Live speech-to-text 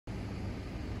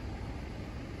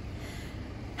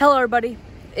Hello everybody,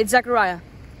 it's Zechariah.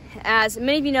 As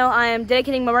many of you know, I am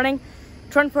dedicating my running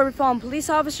to run for every fallen police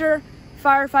officer,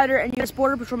 firefighter, and U.S.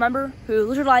 Border Patrol member who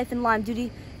lose their life in line of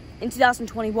duty in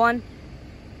 2021.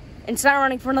 And tonight I'm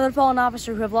running for another fallen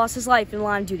officer who have lost his life in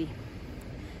line of duty.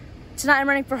 Tonight I'm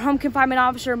running for Home Confinement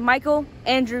Officer Michael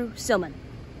Andrew Sillman.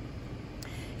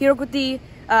 He worked with the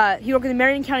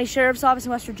Marion County Sheriff's Office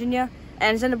in West Virginia,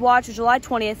 and his end of watch was July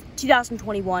 20th,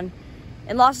 2021,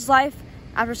 and lost his life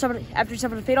after suffering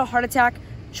a fatal heart attack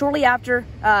shortly after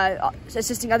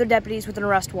assisting other deputies with an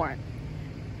arrest warrant.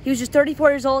 He was just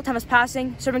 34 years old at the time of his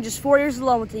passing, serving just 4 years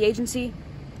alone with the agency.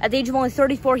 At the age of only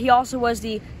 34, he also was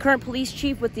the current police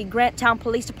chief with the Grant Town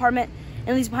Police Department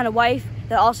and leaves behind a wife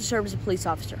that also served as a police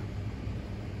officer.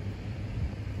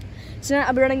 Tonight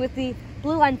I'll be running with the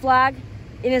blue line flag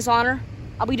in his honor.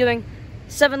 I'll be doing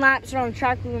 7 laps around the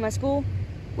track leaving my school,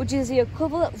 which is the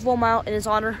equivalent of 1 mile in his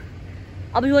honor.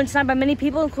 I'll be joined tonight by many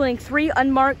people, including 3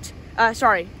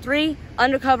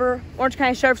 undercover Orange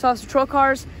County Sheriff's Office patrol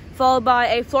cars, followed by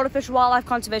a Florida Fish and Wildlife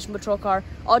Conservation patrol car,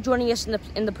 all joining us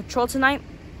in the patrol tonight.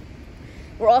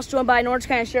 We're also joined by an Orange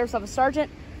County Sheriff's Office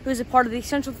sergeant, who is a part of the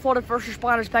Central Florida First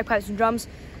Responders Bagpipes and Drums,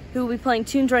 who will be playing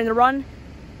tunes during the run.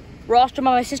 We're also joined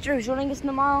by my sister, who's joining us in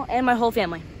the mile, and my whole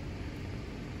family.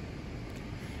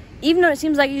 Even though it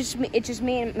seems like it's just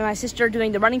me and my sister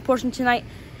doing the running portion tonight,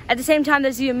 at the same time,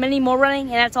 there's even many more running,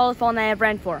 and that's all the fallen I have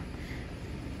ran for.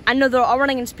 I know they're all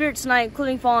running in spirit tonight,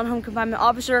 including fallen Home Confinement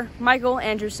Officer Michael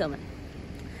Andrew Sillman.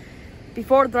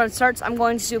 Before the run starts, I'm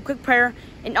going to do a quick prayer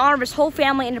in honor of his whole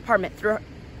family and department through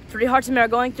the hearts and men are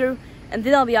going through, and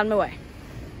then I'll be on my way.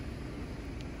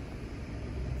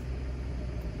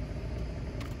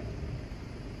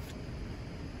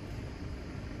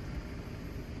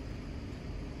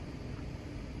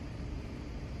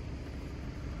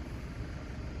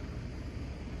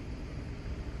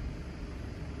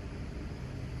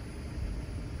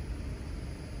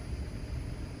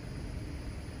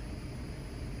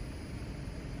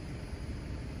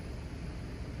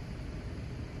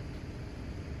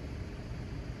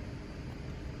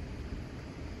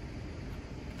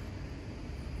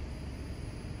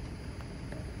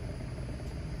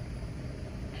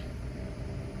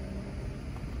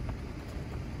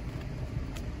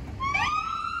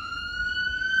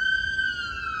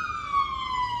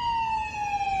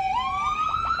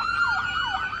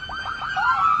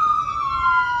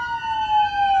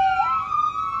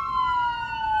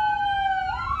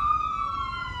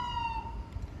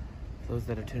 Those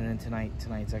that are tuning in tonight,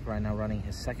 Zechariah now running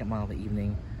his 2nd mile of the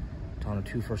evening to honor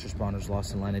 2 first responders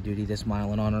lost in line of duty. This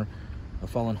mile in honor of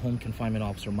fallen Home Confinement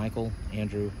Officer Michael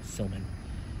Andrew Sillman.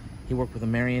 He worked with the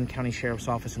Marion County Sheriff's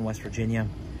Office in West Virginia.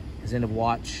 His end of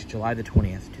watch, July the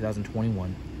 20th,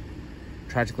 2021.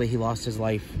 Tragically, he lost his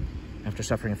life after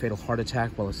suffering a fatal heart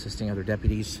attack while assisting other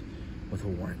deputies with a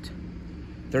warrant.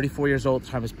 34 years old at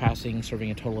the time of his passing,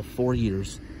 serving a total of 4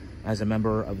 years as a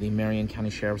member of the Marion County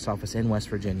Sheriff's Office in West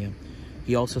Virginia.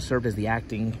 He also served as the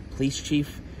acting police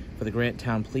chief for the Grant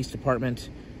Town Police Department.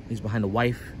 He's behind a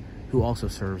wife who also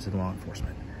serves in law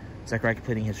enforcement. Zechariah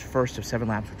completing his first of 7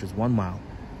 laps, which is 1 mile,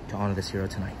 to honor this hero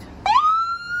tonight.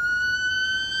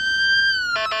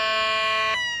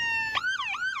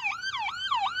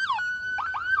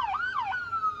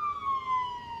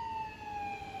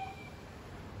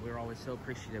 We're always so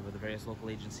appreciative of the various local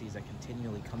agencies that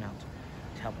continually come out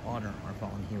to help honor our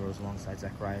fallen heroes alongside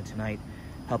Zechariah tonight.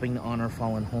 Helping to honor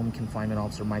fallen Home Confinement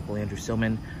Officer Michael Andrew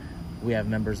Sillman, we have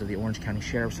members of the Orange County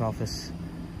Sheriff's Office.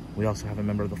 We also have a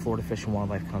member of the Florida Fish and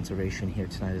Wildlife Conservation here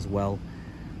tonight as well.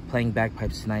 Playing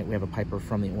bagpipes tonight, we have a piper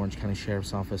from the Orange County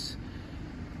Sheriff's Office,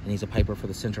 and he's a piper for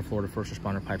the Central Florida First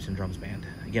Responder Pipes and Drums Band.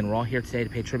 Again, we're all here today to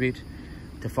pay tribute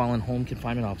to fallen Home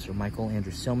Confinement Officer Michael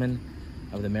Andrew Sillman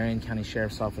of the Marion County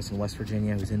Sheriff's Office in West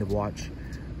Virginia, whose end of watch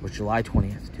was July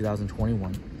 20th,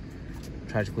 2021.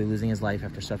 Tragically losing his life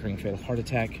after suffering a fatal heart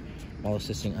attack while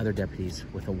assisting other deputies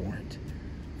with a warrant.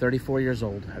 34 years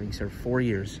old, having served 4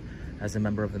 years as a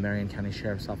member of the Marion County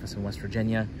Sheriff's Office in West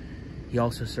Virginia. He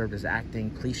also served as acting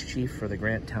police chief for the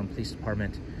Grant Town Police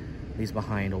Department. He's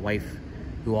behind a wife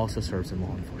who also serves in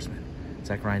law enforcement.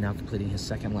 Zechariah now completing his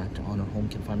 2nd lap to honor Home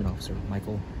Confinement Officer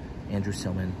Michael Andrew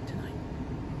Sillman tonight.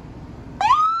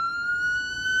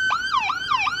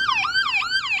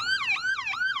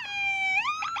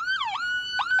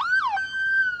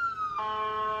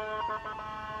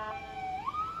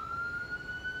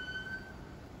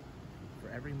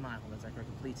 Every mile that Zechariah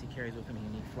completes, he carries with him a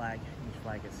unique flag. Each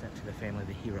flag gets sent to the family of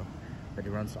the hero that he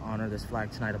runs to honor. This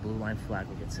flag tonight, a blue line flag,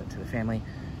 will get sent to the family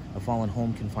of fallen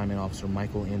Home Confinement Officer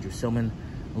Michael Andrew Sillman,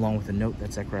 along with a note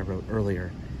that Zechariah wrote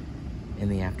earlier in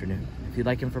the afternoon. If you'd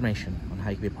like information on how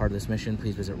you can be a part of this mission,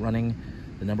 please visit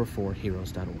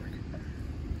running4heroes.org.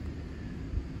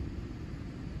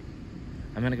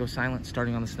 I'm going to go silent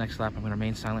starting on this next lap. I'm going to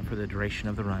remain silent for the duration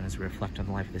of the run as we reflect on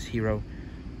the life of this hero,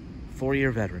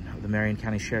 4-year veteran of the Marion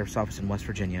County Sheriff's Office in West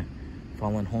Virginia,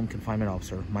 fallen home confinement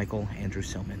officer Michael Andrew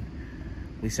Sillman.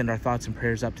 We send our thoughts and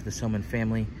prayers up to the Sillman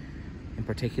family. In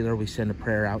particular, we send a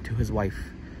prayer out to his wife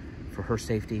for her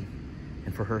safety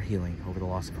and for her healing over the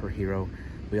loss of her hero.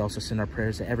 We also send our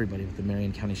prayers to everybody with the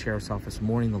Marion County Sheriff's Office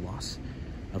mourning the loss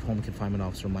of home confinement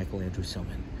officer Michael Andrew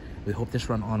Sillman. We hope this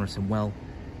run honors him well.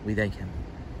 We thank him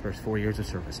for his 4 years of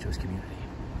service to his community.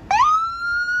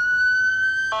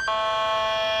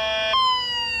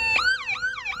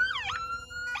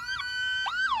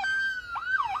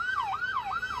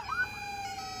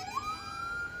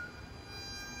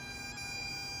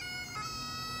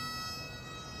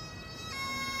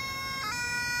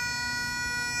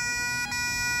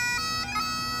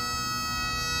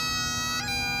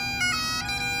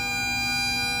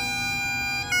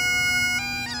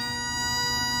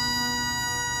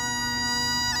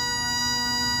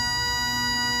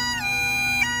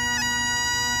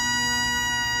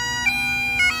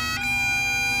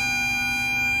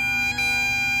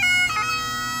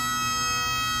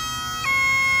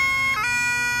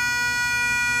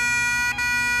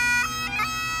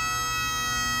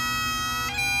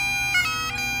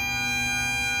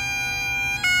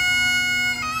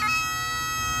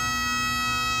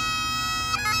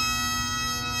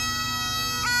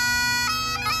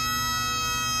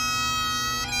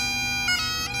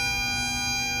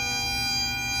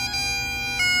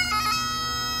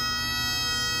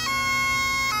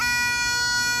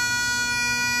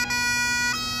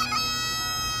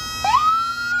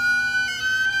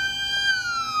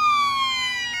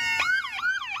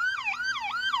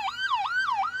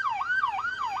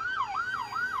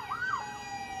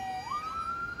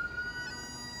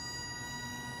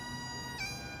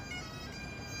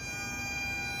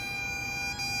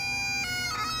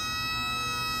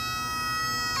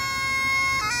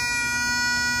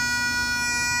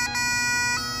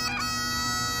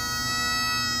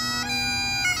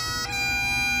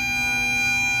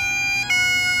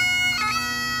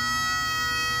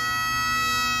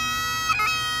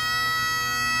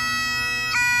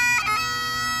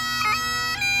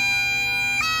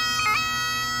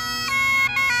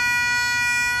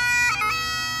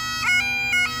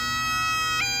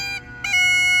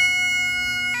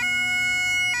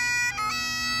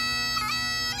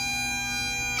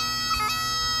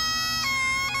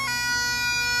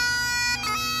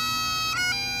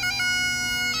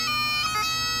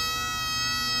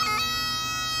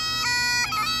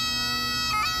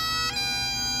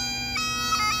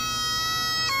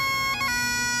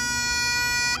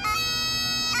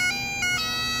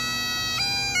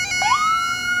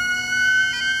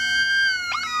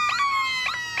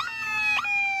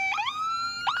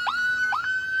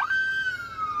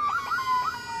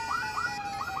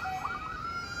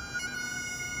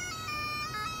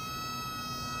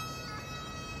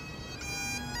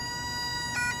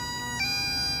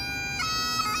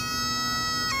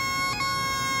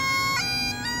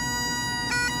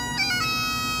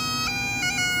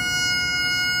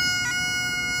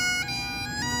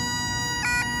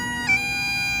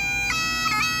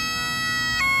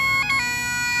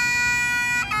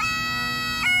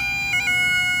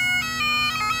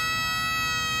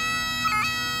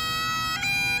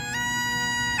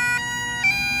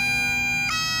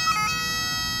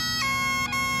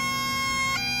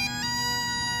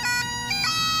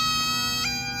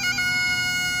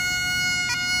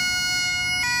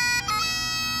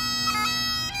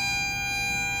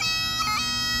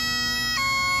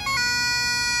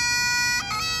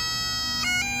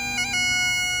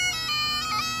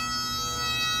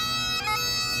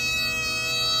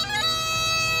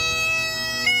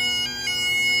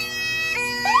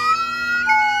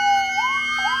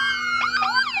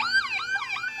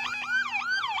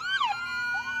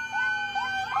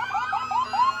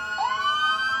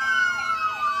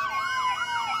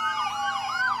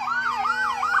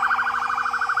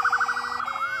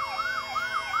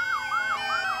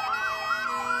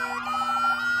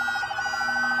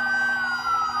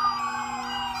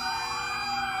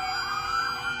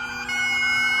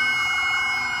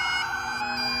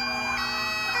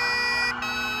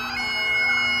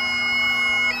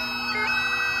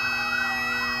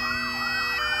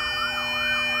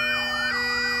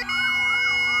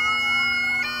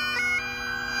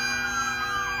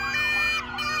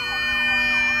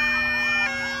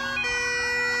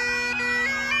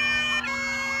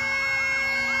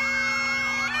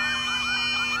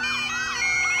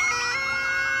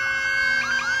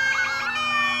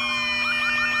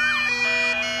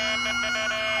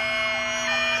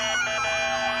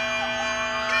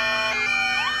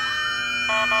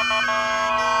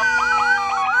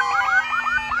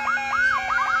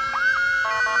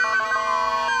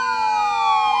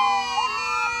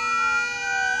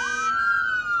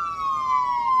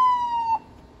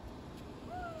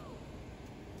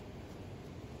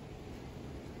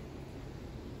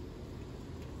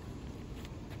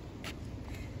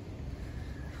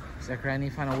 Zachariah, any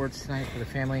final words tonight for the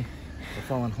family of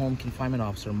fallen home confinement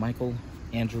officer Michael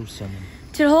Andrew Sillman?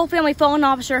 To the whole family, fallen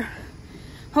officer,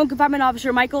 home confinement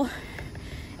officer Michael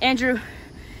Andrew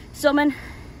Sillman,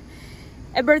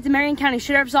 everybody at the Marion County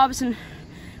Sheriff's Office in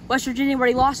West Virginia, where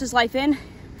he lost his life in,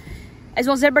 as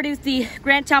well as everybody with the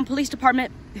Granttown Police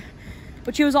Department,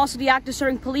 which he was also the active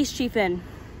serving police chief in.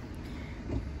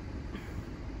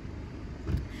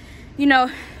 You know,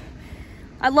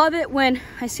 I love it when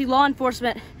I see law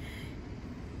enforcement,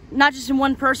 not just in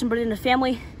one person, but in a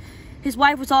family. His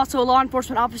wife was also a law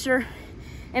enforcement officer,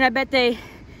 and I bet they,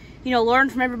 you know,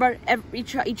 learned from everybody,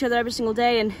 each other every single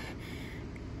day, and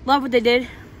love what they did.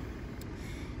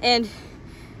 And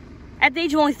at the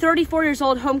age of only 34 years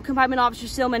old, home confinement officer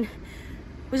Sillman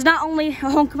was not only a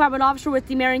home confinement officer with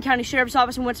the Marion County Sheriff's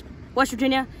Office in West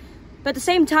Virginia, but at the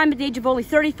same time, at the age of only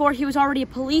 34, he was already a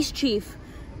police chief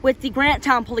with the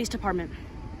Granttown Police Department.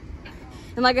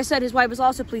 And like I said, his wife was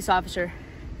also a police officer.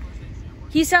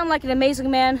 He sounded like an amazing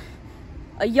man,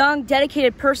 a young,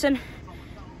 dedicated person,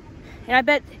 and I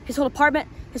bet his whole department,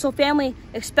 his whole family,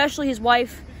 especially his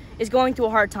wife, is going through a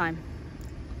hard time.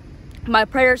 My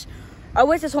prayers are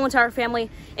with his whole entire family,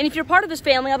 and if you're part of this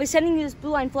family, I'll be sending you this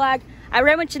blue line flag I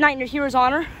read tonight in your hero's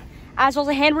honor, as well as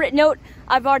a handwritten note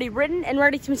I've already written and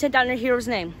ready to be sent down in your hero's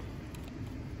name.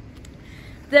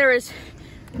 There is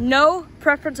no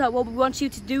preference on what we want you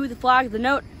to do with the flag, the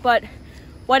note, but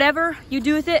whatever you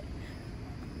do with it,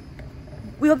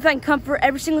 we hope to find comfort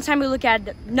every single time we look at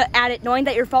it, knowing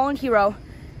that your fallen hero,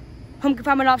 home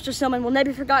confinement officer Sillman, will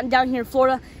never be forgotten down here in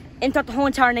Florida and throughout the whole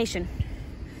entire nation.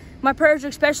 My prayers are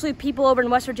especially people over in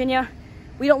West Virginia.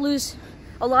 We don't lose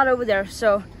a lot over there,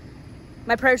 so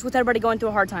my prayers with everybody going through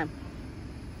a hard time.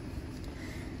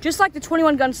 Just like the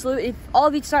 21 gun salute, if all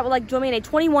of you tonight would like to join me in a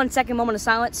 21-second moment of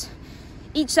silence,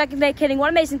 each second dedicating one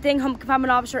amazing thing home confinement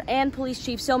officer and police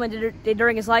chief Sillman did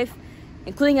during his life,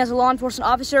 including as a law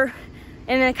enforcement officer,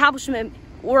 and an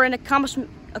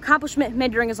accomplishment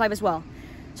made during his life as well.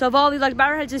 So if all of you would like to bow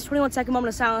your heads in this 21-second moment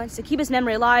of silence to keep his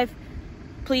memory alive,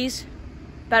 please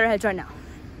bow your heads right now.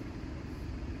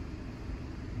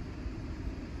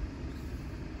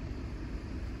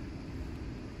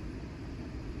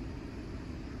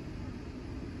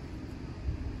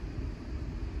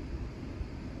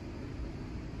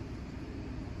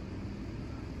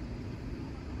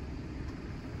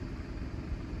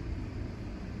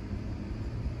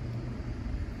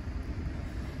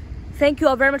 Thank you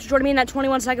all very much for joining me in that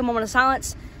 21-second moment of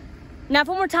silence. Now,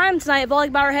 one more time tonight, if all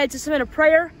like bow our heads to submit a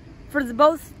prayer for the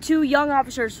both two young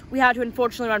officers we had to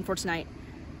unfortunately run for tonight.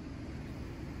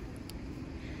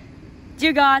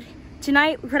 Dear God,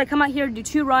 tonight we're going to come out here to do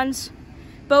 2 runs,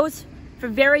 both for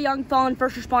very young fallen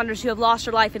first responders who have lost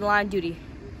their life in line of duty.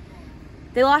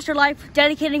 They lost their life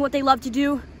dedicating what they love to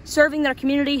do, serving their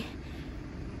community.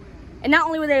 And not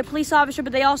only were they a police officer,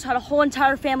 but they also had a whole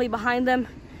entire family behind them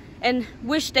and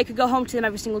wished they could go home to them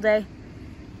every single day.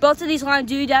 Both of these line of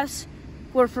duty deaths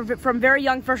were from very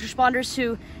young first responders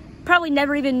who probably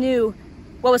never even knew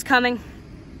what was coming.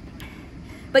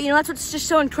 But you know, that's what's just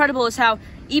so incredible, is how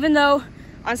even though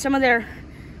on some of their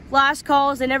last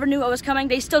calls they never knew what was coming,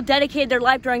 they still dedicated their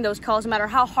life during those calls, no matter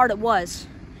how hard it was.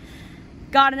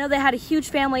 God, I know they had a huge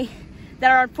family that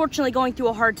are unfortunately going through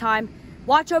a hard time.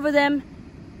 Watch over them.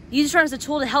 Use this run as a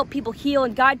tool to help people heal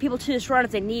and guide people to this run if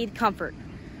they need comfort.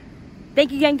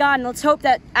 Thank you again, God, and let's hope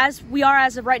that as we are,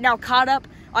 as of right now, caught up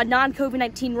on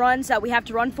non-COVID-19 runs that we have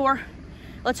to run for,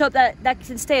 let's hope that that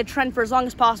can stay a trend for as long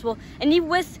as possible. And even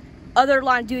with other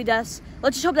line of duty deaths,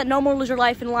 let's just hope that no more lose their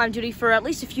life in line of duty for at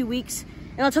least a few weeks.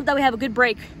 And let's hope that we have a good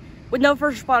break with no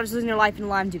first responders losing their life in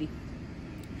line of duty.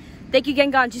 Thank you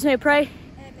again, God. In Jesus' name we pray.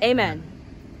 Amen.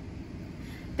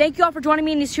 Thank you all for joining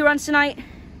me in these 2 runs tonight.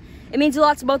 It means a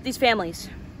lot to both these families.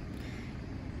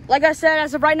 Like I said,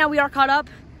 as of right now, we are caught up.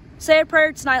 Say a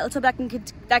prayer tonight. Let's hope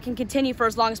that can continue for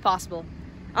as long as possible.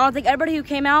 I want to thank everybody who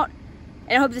came out,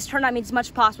 and I hope this turnout means as much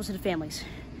as possible to the families.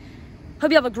 Hope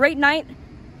you have a great night.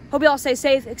 Hope you all stay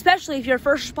safe, especially if you're a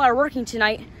first responder working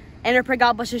tonight, and I pray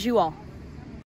God blesses you all.